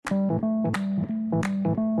Hey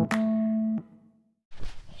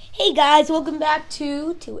guys, welcome back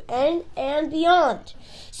to End and Beyond.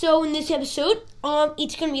 So in this episode,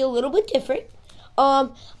 it's gonna be a little bit different.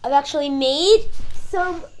 I've actually made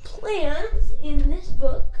some plans in this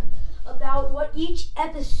book about what each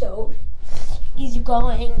episode is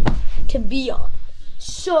going to be on.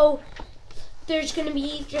 So there's gonna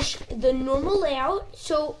be just the normal layout.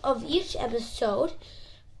 So of each episode,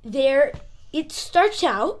 it starts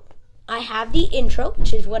out. I have the intro,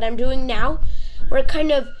 which is what I'm doing now, where I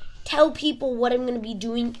kind of tell people what I'm going to be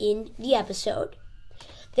doing in the episode.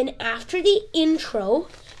 Then after the intro,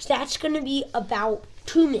 so that's going to be about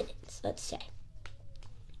 2 minutes, let's say.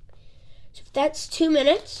 So if that's 2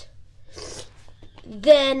 minutes,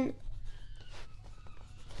 then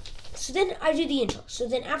I do the intro. So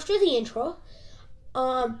then after the intro,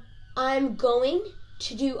 I'm going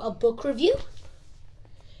to do a book review.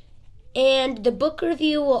 And the book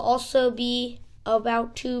review will also be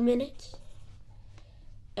about 2 minutes.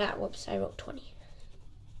 Whoops, I wrote 20.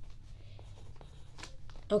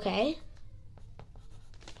 Okay.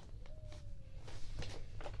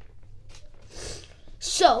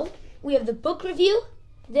 So, we have the book review,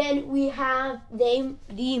 then we have the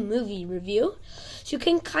movie review. So you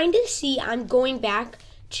can kind of see I'm going back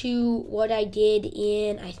to what I did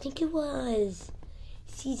in, I think it was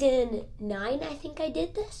season 9, I think I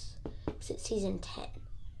did this. Was it season 10?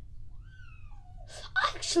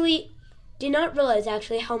 Actually, did not realize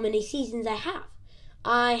how many seasons I have.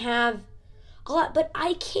 I have a lot, but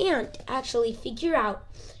I can't actually figure out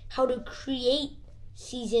how to create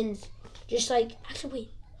seasons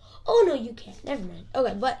Oh no, you can. Never mind.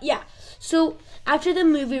 Okay, but yeah. So after the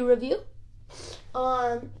movie review,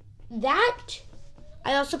 that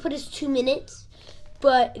I also put as 2 minutes,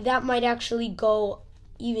 but that might actually go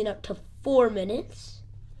even up to 4 minutes.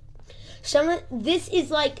 This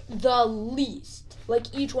is like the least.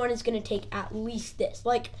 Like, each one is going to take at least this.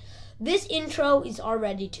 Like, this intro is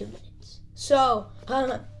already 2 minutes. So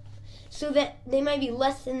that they might be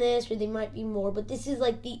less than this, or they might be more, but this is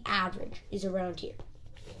like the average is around here.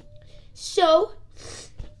 So,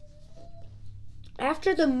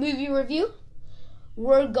 after the movie review,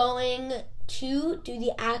 we're going to do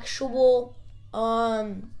the actual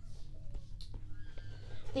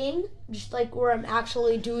thing, just like where I'm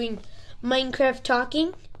actually doing Minecraft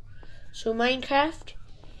talking. So Minecraft.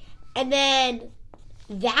 And then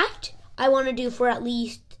that I want to do for at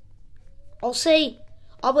least,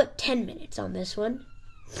 I'll put 10 minutes on this one.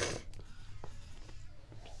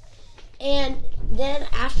 And then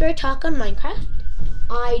after I talk on Minecraft,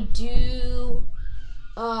 I do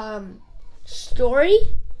story.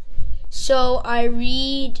 So I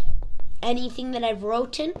read anything that I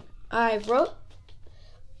wrote.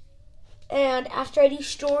 And after I do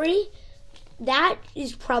story, that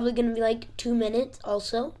is probably going to be like 2 minutes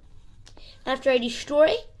also. After I do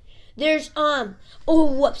story, there's, I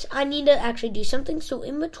need to actually do something. So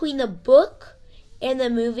in between the book and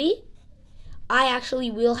the movie, I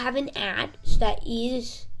actually will have an ad. So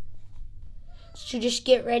just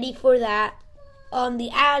get ready for that.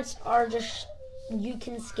 The ads are just, you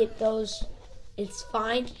can skip those. It's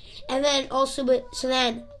fine. And then also,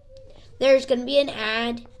 then there's going to be an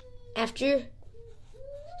ad after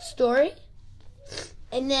story.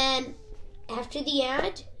 And then after the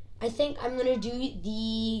ad, I think I'm going to do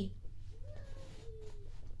the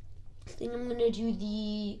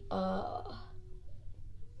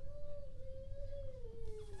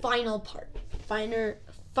final part.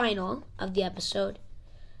 Final of the episode.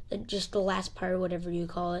 Just the last part, or whatever you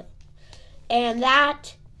call it. And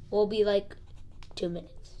that will be like 2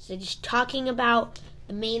 minutes. So just talking about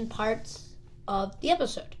the main parts of the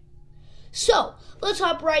episode. So, let's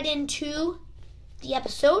hop right into the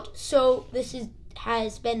episode. So this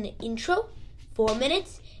has been the intro, 4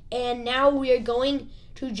 minutes, and now we are going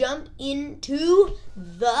to jump into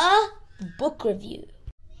the book review.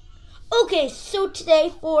 Okay, so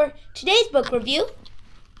for today's book review,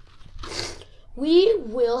 we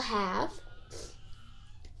will have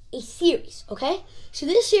a series, okay? So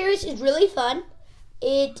this series is really fun.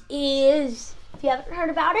 It is, if you haven't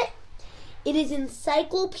heard about it, it is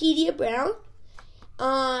Encyclopedia Brown.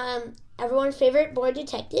 Everyone's favorite boy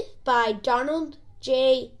detective by Donald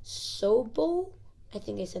J. Sobol. I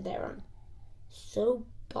think I said that wrong.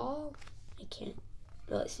 Sobol? I can't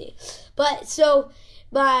really see. But so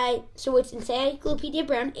it's Encyclopedia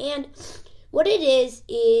Brown, and what it is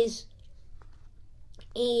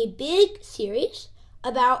a big series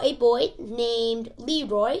about a boy named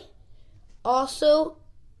Leroy, also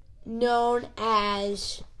known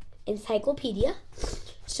as Encyclopedia.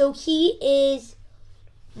 So he is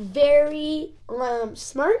very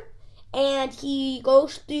smart, and he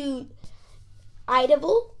goes through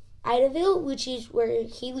Idaville, which is where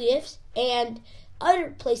he lives, and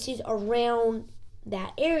other places around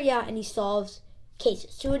that area, and he solves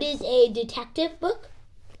cases. So it is a detective book,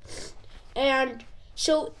 and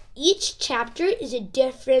so each chapter is a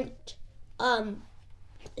different, what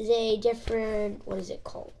is it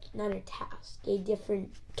called? Not a task, a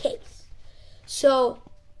different case. So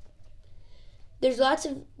there's lots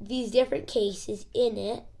of these different cases in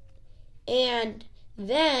it, and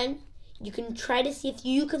then you can try to see if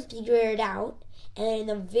you can figure it out. And in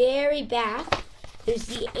the very back, there's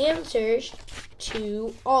the answers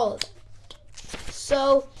to all of them.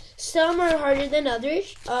 So some are harder than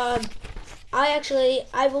others.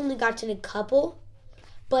 I've only gotten a couple,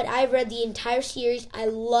 but I've read the entire series. I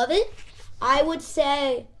love it. I would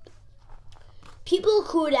say people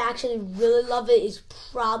who would actually really love it is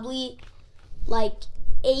probably like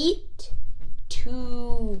 8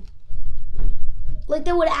 to, like,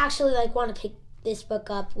 they would actually like want to pick this book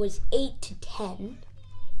up was 8 to 10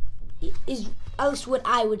 is at least what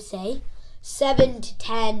I would say. 7 to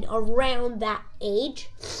 10, around that age,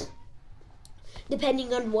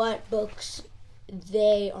 depending on what books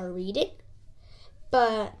they are reading.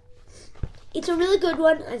 But it's a really good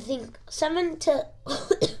one. I think 7 to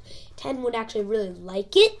 10 would actually really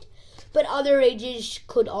like it, but other ages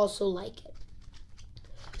could also like it.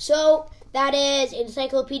 So that is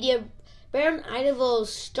Encyclopedia Baron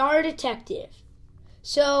Idaville's Star Detective.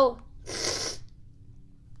 So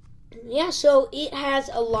yeah, so it has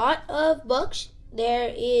a lot of books.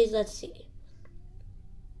 There is, let's see.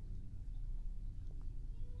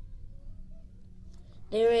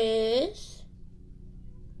 There is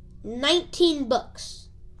 19 books.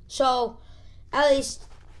 So at least,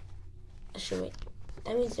 actually wait,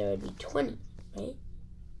 that means there would be 20, right?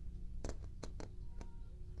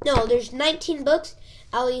 No, there's 19 books,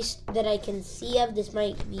 at least that I can see of. This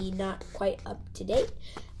might be not quite up to date,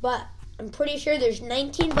 but I'm pretty sure there's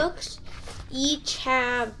 19 books. Each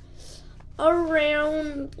have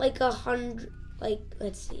around like 100, like,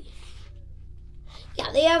 let's see.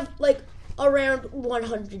 Yeah, they have like around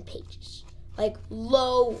 100 pages. Like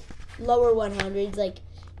lower 100s, like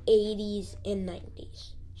 80s and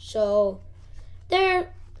 90s. So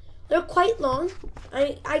they're quite long.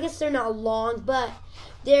 I guess they're not long, but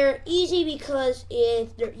they're easy because if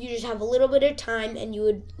you just have a little bit of time and you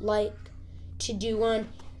would like to do one.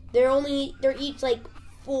 They're each like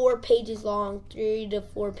 4 pages long, 3 to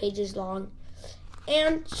 4 pages long.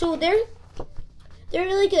 And so they're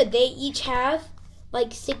really good. They each have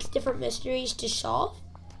like 6 different mysteries to solve.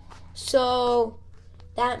 So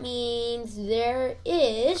that means there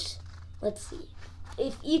is, let's see,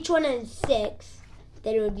 if each one has 6,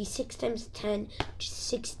 then it would be 6 times 10, which is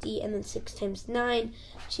 60, and then 6 times 9,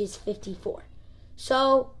 which is 54.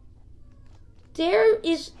 So there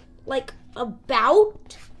is like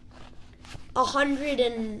about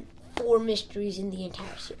 104 mysteries in the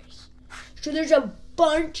entire series. So there's a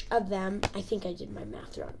bunch of them. I think I did my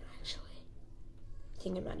math wrong, actually. I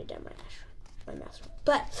think I might have done my math wrong.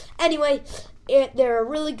 But anyway, they're a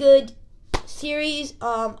really good series.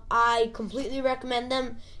 I completely recommend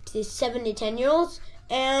them to the 7 to 10-year-olds.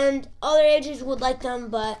 And other ages would like them,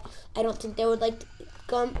 but I don't think they would like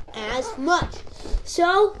them as much.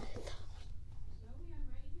 So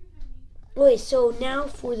now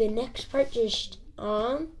for the next part,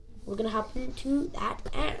 we're gonna hop into that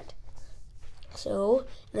ad. So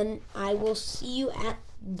then I will see you at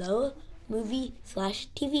the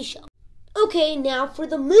movie/TV show. Okay, now for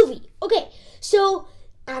the movie. Okay, so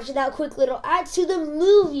after that quick little ad, to the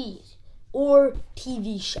movies or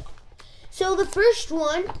TV show. So the first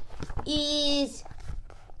one is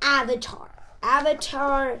Avatar.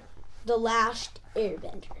 Avatar: The Last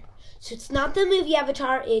Airbender. So it's not the movie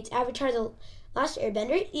Avatar, it's Avatar: The Last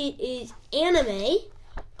Airbender. It is anime.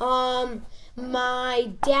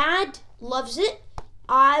 My dad loves it.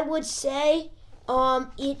 I would say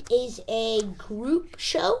it is a group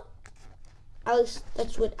show. At least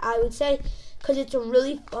that's what I would say, because it's a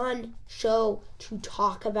really fun show to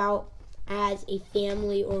talk about as a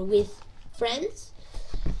family or with friends.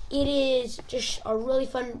 It is just a really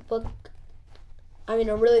fun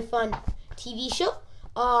a really fun TV show.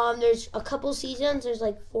 There's a couple seasons. There's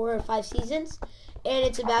like 4 or 5 seasons, and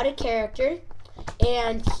it's about a character,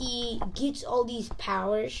 and he gets all these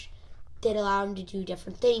powers that allow him to do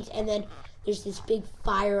different things, and then there's this big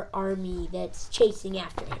fire army that's chasing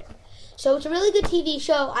after him. So it's a really good TV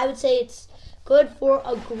show. I would say it's good for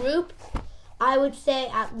a group. I would say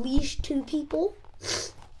at least 2 people.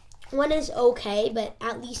 One is okay, but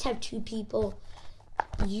at least have 2 people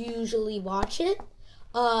usually watch it.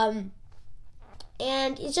 And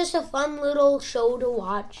it's just a fun little show to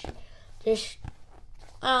watch. Just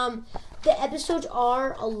the episodes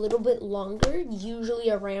are a little bit longer, usually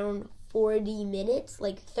around 40 minutes,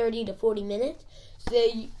 like 30 to 40 minutes. So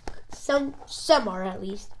some are, at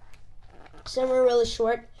least. Some are really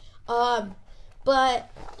short. But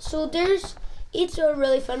so it's a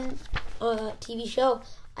really fun TV show.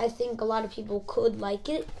 I think a lot of people could like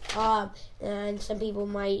it, and some people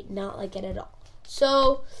might not like it at all.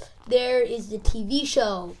 So there is the TV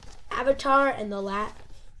show Avatar the Last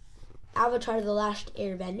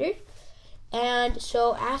Airbender. And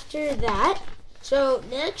so after that, so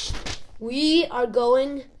next we are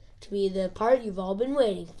going to be the part you've all been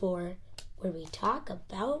waiting for, where we talk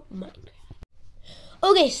about Minecraft.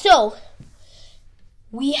 Okay, so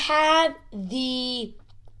we have the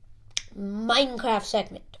Minecraft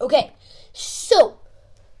segment. Okay, so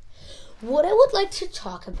what I would like to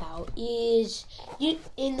talk about is,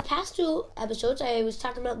 in the past 2 episodes, I was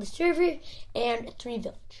talking about the server and 3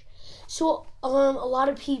 village. So a lot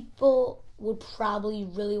of people would probably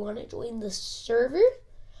really want to join the server,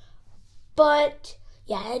 but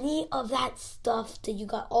yeah, any of that stuff that you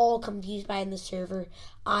got all confused by in the server,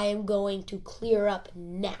 I am going to clear up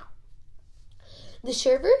now. The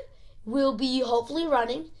server will be hopefully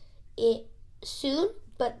running it soon,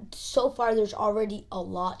 but so far there's already a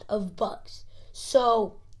lot of bugs.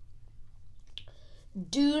 So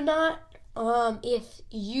do not, if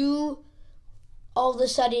you all of a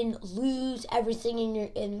sudden lose everything in your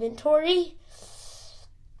inventory,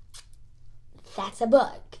 that's a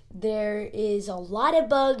bug. There is a lot of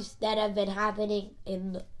bugs that have been happening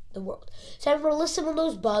in the world. So I'm going to list some of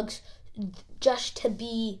those bugs just to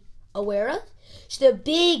be aware of. So the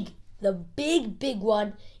big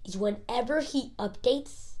one is whenever he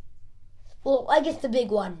updates. Well, I guess the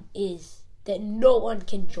big one is that no one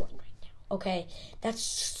can join right now. Okay, that's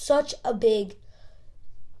such a big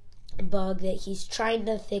bug that he's trying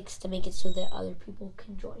to fix to make it so that other people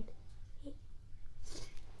can join.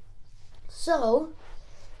 So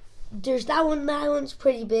there's that one. That one's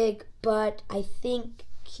pretty big, but I think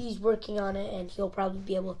he's working on it and he'll probably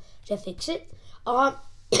be able to fix it.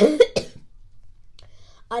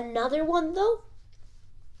 Another one though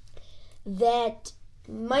that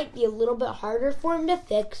might be a little bit harder for him to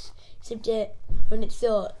fix, except that it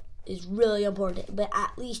still is really important, but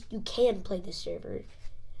at least you can play the server.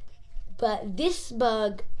 But this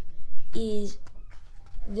bug is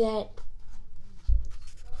that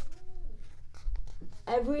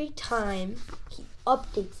every time he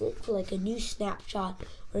updates it for like a new snapshot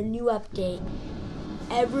or a new update,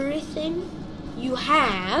 everything you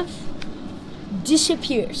have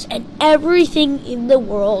disappears and everything in the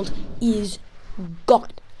world is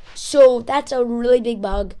gone. So that's a really big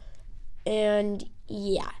bug. And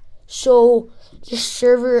yeah, so the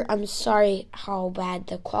server, I'm sorry how bad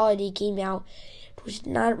the quality came out. It was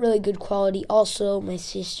not really good quality. Also, my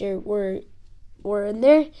sister were in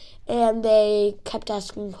there and they kept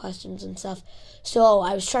asking questions and stuff. So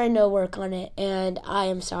I was trying to work on it, and I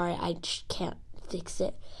am sorry, I just can't fix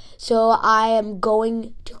it. So I am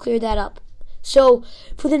going to clear that up. So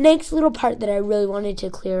for the next little part that I really wanted to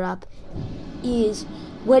clear up is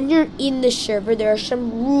when you're in the server, there are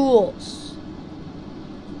some rules.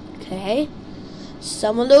 Okay?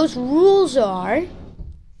 Some of those rules are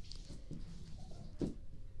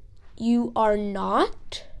you are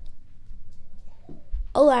not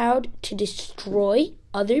allowed to destroy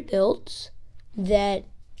other builds that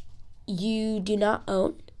you do not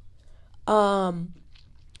own.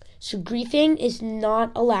 So griefing is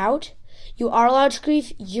not allowed. You are allowed to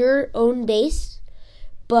grief your own base,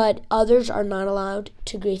 but others are not allowed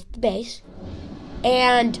to grief the base.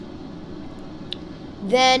 And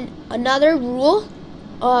then another rule,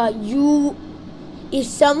 if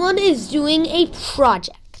someone is doing a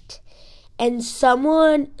project and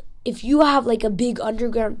if you have like a big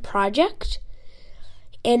underground project,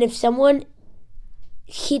 and if someone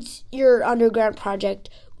hits your underground project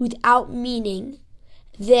without meaning,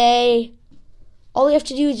 all you have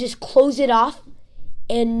to do is just close it off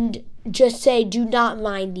and just say, do not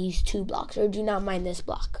mine these 2 blocks, or do not mine this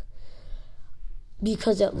block,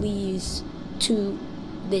 because it leads to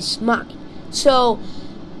this mine. So,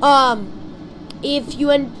 and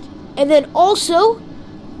then also,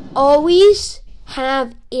 always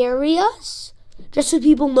have areas, just so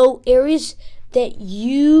people know, areas that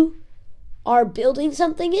you are building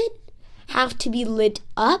something in have to be lit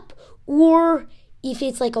up, or if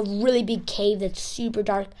it's like a really big cave that's super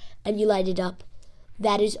dark and you light it up,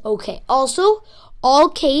 that is okay. Also, all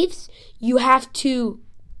caves, you have to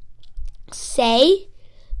say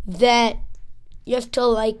that you have to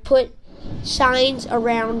like put signs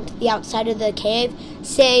around the outside of the cave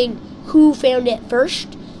saying who found it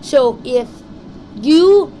first. So if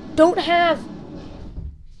you don't have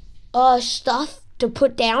stuff to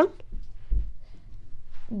put down,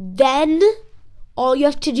 then all you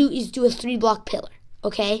have to do is do a 3-block pillar,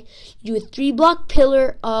 okay? You do a 3-block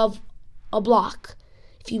pillar of a block.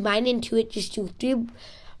 If you mine into it, just do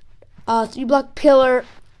a 3-block pillar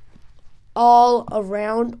all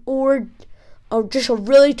around, or just a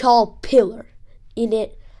really tall pillar in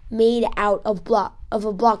it made out of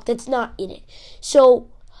a block that's not in it. So,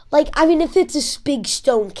 if it's a big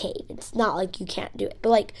stone cave, it's not like you can't do it.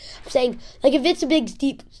 But I'm saying, if it's a big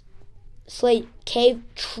deep slate cave,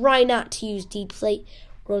 try not to use deep slate,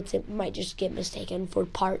 or else it might just get mistaken for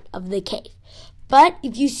part of the cave. But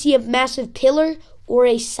if you see a massive pillar or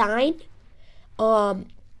a sign,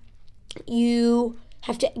 you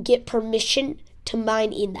have to get permission to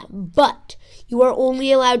mine in them. But you are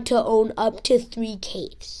only allowed to own up to 3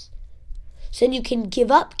 caves. So then you can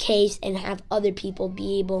give up caves and have other people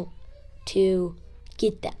be able to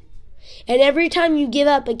get them. And every time you give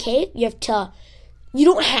up a cave, you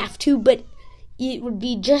don't have to, but it would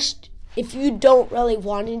be just if you don't really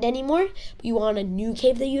want it anymore, but you want a new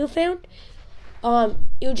cave that you have found,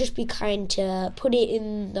 it would just be kind to put it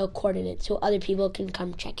in the coordinates so other people can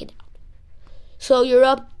come check it out. So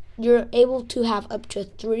you're able to have up to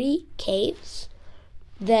 3 caves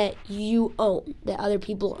that you own, that other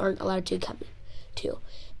people aren't allowed to come to.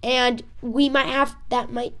 And that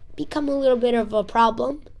might become a little bit of a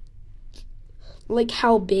problem, like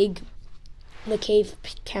how big the cave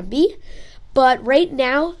can be. But right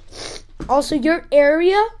now, also your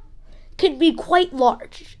area could be quite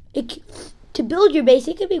large. To build your base,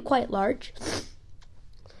 it could be quite large.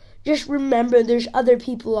 Just remember, there's other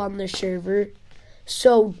people on the server,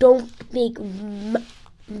 so don't make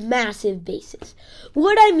massive bases.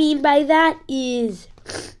 What I mean by that is,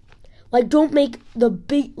 don't make the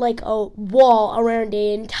big, a wall around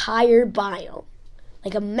an entire biome,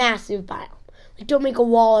 like a massive biome. Don't make a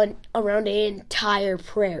wall around an entire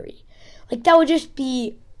prairie. That would just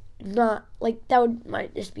be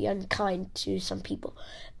might just be unkind to some people.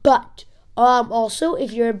 But also,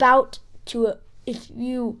 if you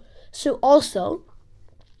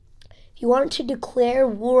want to declare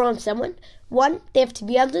war on someone, one, they have to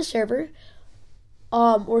be on the server,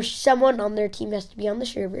 or someone on their team has to be on the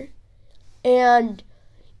server, and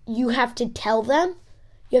you have to tell them,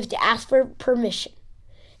 you have to ask for permission.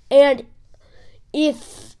 And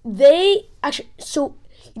if they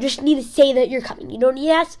you just need to say that you're coming. You don't need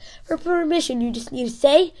to ask for permission. You just need to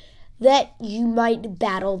say that you might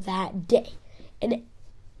battle that day. And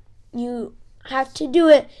you have to do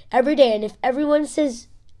it every day. And if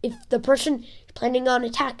the person you're planning on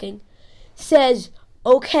attacking says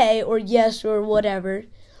okay or yes or whatever,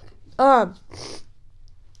 if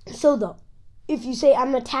you say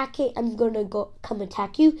I'm going to come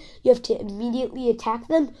attack you, you have to immediately attack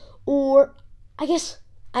them, or I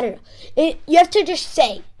don't know. You have to just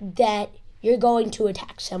say that you're going to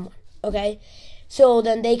attack someone, okay? So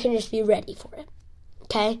then they can just be ready for it,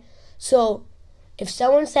 okay? So if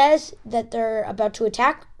someone says that they're about to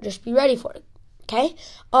attack, just be ready for it, okay?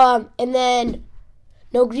 And then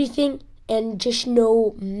no griefing and just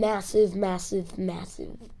no massive, massive,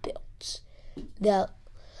 massive builds. You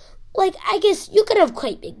can have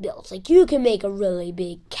quite big builds. You can make a really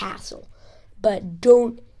big castle, but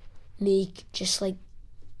don't make just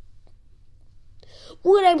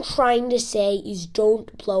what I'm trying to say is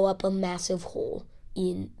don't blow up a massive hole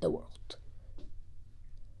in the world.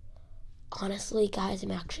 Honestly, guys, I'm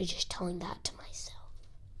actually just telling that to myself.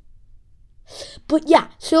 But yeah,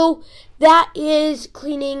 so that is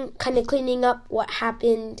cleaning up what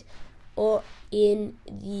happened in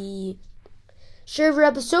the server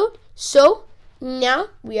episode. So now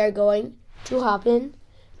we are going to hop in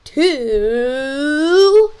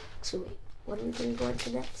to... So wait, what are we going to go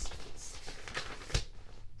into next?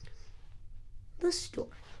 The story.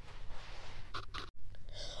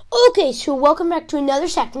 Okay, so welcome back to another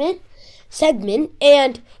segment,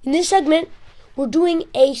 and in this segment, we're doing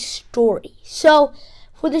a story. So,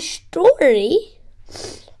 for the story,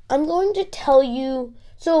 I'm going to tell you,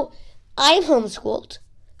 so I'm homeschooled,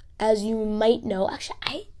 as you might know.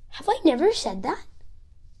 Actually, have I never said that?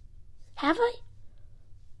 Have I?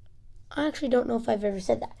 I actually don't know if I've ever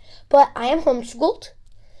said that, but I am homeschooled,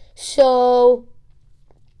 so...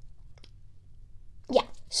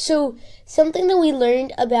 So, something that we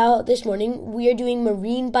learned about this morning, we are doing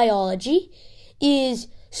marine biology,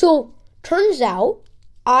 turns out,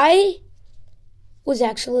 I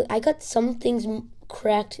got some things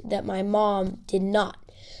correct that my mom did not.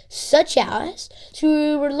 such as, so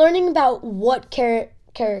we were learning about what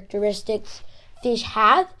characteristics fish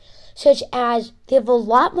have, such as they have a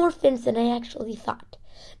lot more fins than I actually thought.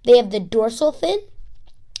 They have the dorsal fin,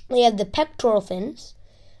 they have the pectoral fins,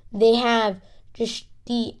 they have just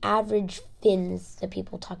the average fins that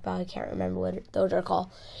people talk about. I can't remember what those are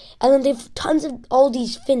called. And then they have tons of all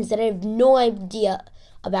these fins that I have no idea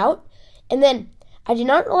about. And then I did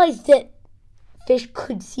not realize that fish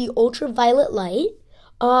could see ultraviolet light.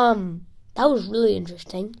 That was really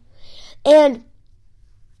interesting. And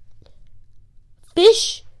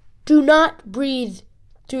fish do not breathe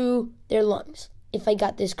through their lungs, if I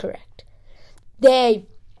got this correct. They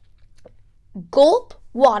gulp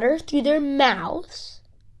water through their mouths.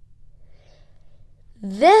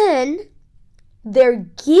 Then their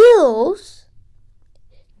gills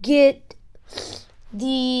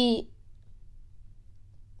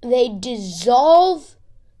they dissolve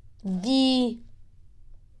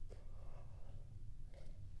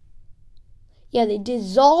they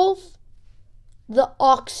dissolve the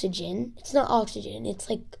oxygen. It's not oxygen, it's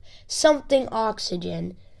like something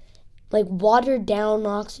oxygen, like watered down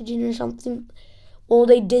oxygen or something. Well,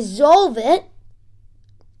 they dissolve it.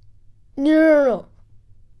 No.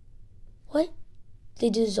 What? They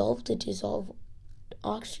dissolve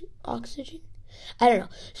oxygen? I don't know.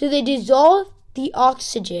 So they dissolve the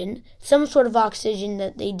oxygen, some sort of oxygen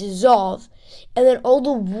that they dissolve, and then all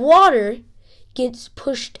the water gets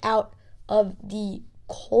pushed out of the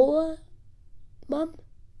column,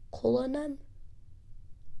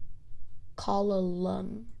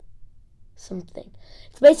 something.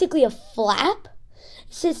 It's basically a flap.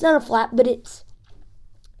 It's not a flap, but it's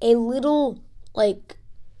a little, like,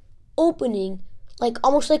 opening, like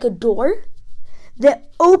almost like a door that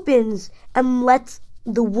opens and lets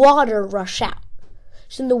the water rush out.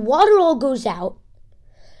 So the water all goes out.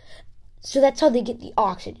 So that's how they get the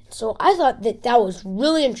oxygen. So I thought that was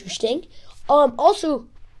really interesting. Also,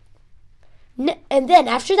 and then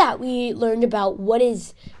after that, we learned about what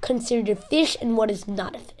is considered a fish and what is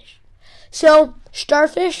not a fish. So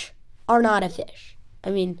starfish are not a fish. I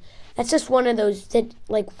mean, that's just one of those that,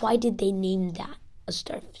 like, why did they name that a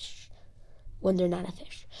starfish when they're not a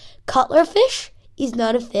fish? Cutlerfish is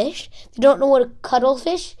not a fish. If you don't know what a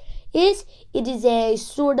cuttlefish is, it is a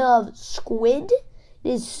sort of squid. It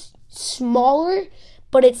is smaller,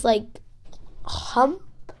 but it's like hump,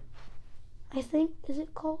 I think, is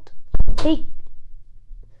it called?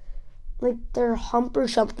 Like their hump or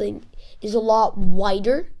something is a lot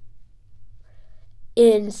wider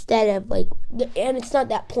instead of and it's not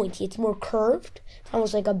that pointy, it's more curved. It's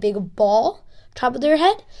almost like a big ball top of their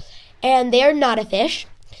head. And they're not a fish.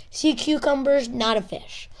 Sea cucumbers, not a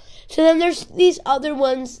fish. So then there's these other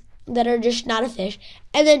ones that are just not a fish.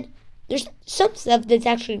 And then there's some stuff that's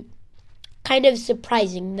actually kind of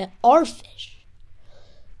surprising that are fish.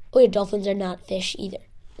 Oh yeah, dolphins are not fish either.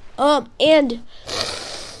 And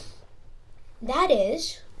that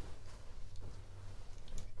is,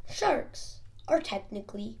 sharks are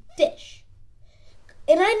technically fish.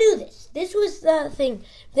 And I knew this. This was the thing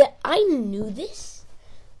that I knew this,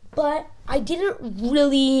 but I didn't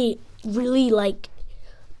really like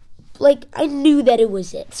I knew that it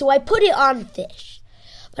was it. So I put it on fish,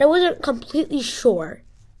 but I wasn't completely sure.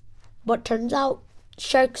 But turns out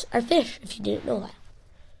sharks are fish, if you didn't know that.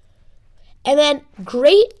 And then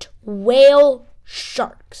great whale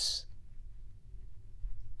sharks.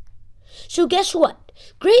 So guess what?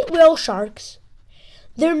 Great whale sharks,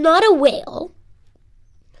 they're not a whale.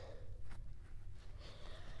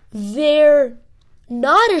 They're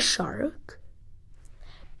not a shark,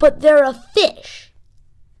 but they're a fish.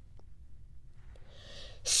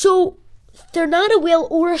 So they're not a whale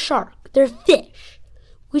or a shark. They're fish,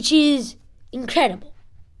 which is incredible.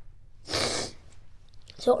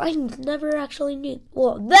 So I never actually knew.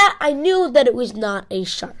 Well, that I knew that it was not a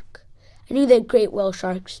shark. I knew that great whale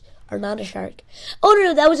sharks are not a shark. Oh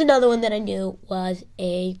no, that was another one that I knew was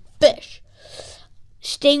a fish.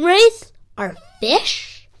 Stingrays are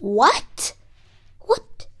fish? What?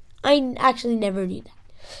 I actually never knew that.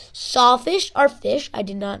 Sawfish are fish. I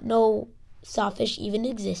did not know sawfish even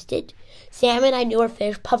existed. Salmon I knew are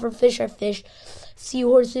fish. Pufferfish are fish.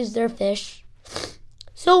 Seahorses, they're fish.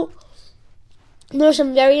 So there's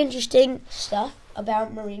some very interesting stuff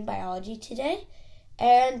about marine biology today.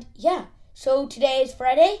 And yeah, so today is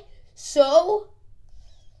Friday. So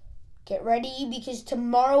get ready because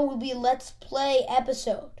tomorrow will be a Let's Play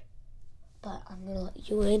episode. But I'm going to let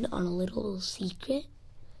you in on a little secret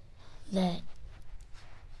that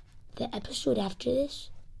the episode after this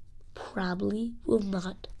probably will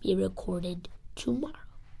not be recorded tomorrow.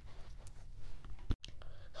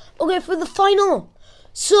 Okay, for the final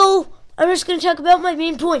So, I'm just going to talk about my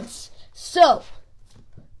main points. So,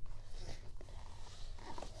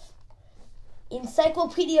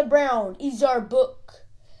 Encyclopedia Brown is our book.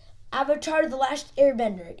 Avatar: The Last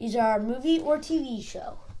Airbender is our movie or TV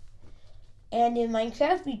show. And in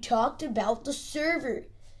Minecraft, we talked about the server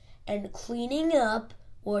and cleaning up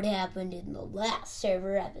what happened in the last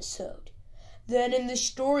server episode. Then in the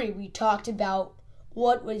story, we talked about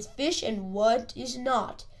what was fish and what is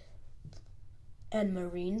not, and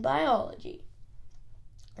marine biology.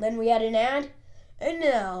 Then we had an ad, and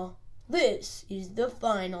now this is the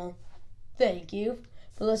final. Thank you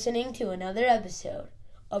for listening to another episode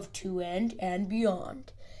of To End and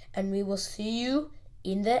Beyond. And we will see you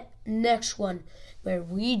in the next one where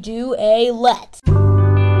we do a Let's